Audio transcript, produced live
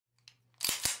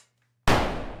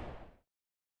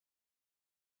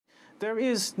There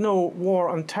is no war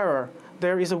on terror.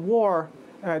 There is a war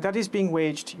that is being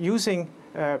waged using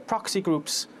proxy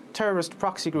groups, terrorist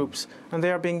proxy groups, and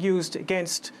they are being used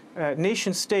against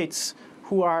nation states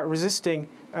who are resisting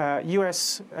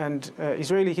US and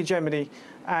Israeli hegemony,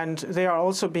 and they are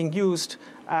also being used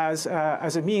as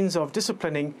a means of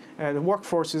disciplining the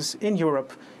workforces in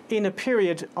Europe. In a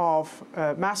period of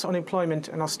mass unemployment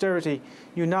and austerity,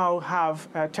 you now have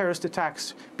terrorist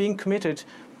attacks being committed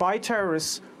by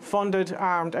terrorists funded,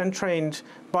 armed and trained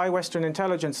by Western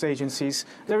intelligence agencies.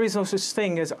 There is no such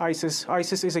thing as ISIS.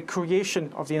 ISIS is a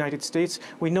creation of the United States.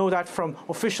 We know that from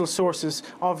official sources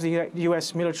of the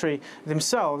US military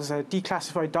themselves.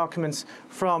 Declassified documents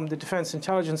from the Defense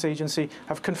Intelligence Agency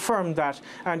have confirmed that.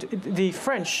 And the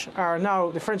French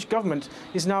government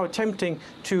is now attempting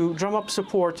to drum up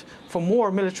support for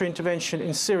more military intervention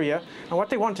in Syria. And what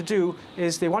they want to do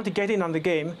is they want to get in on the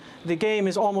game. The game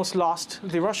is almost lost.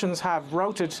 The Russians have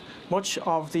routed much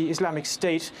of the Islamic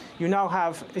State. You now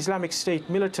have Islamic State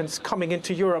militants coming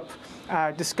into Europe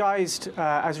disguised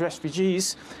as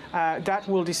refugees. That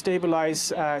will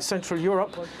destabilize Central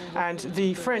Europe, and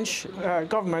the French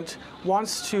government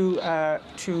wants to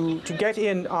get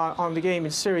in on the game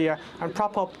in Syria and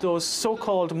prop up those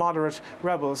so-called moderate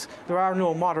rebels. There are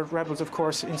no moderate rebels, of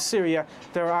course, in Syria.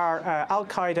 There are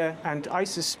Al-Qaeda and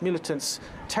ISIS militants,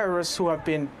 terrorists who have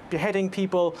been beheading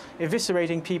people,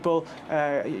 eviscerating people,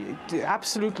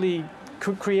 absolutely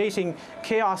creating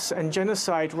chaos and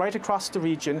genocide right across the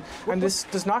region, and this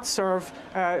does not serve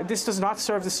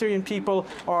the Syrian people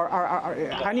or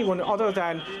anyone other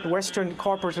than the Western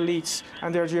corporate elites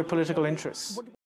and their geopolitical interests.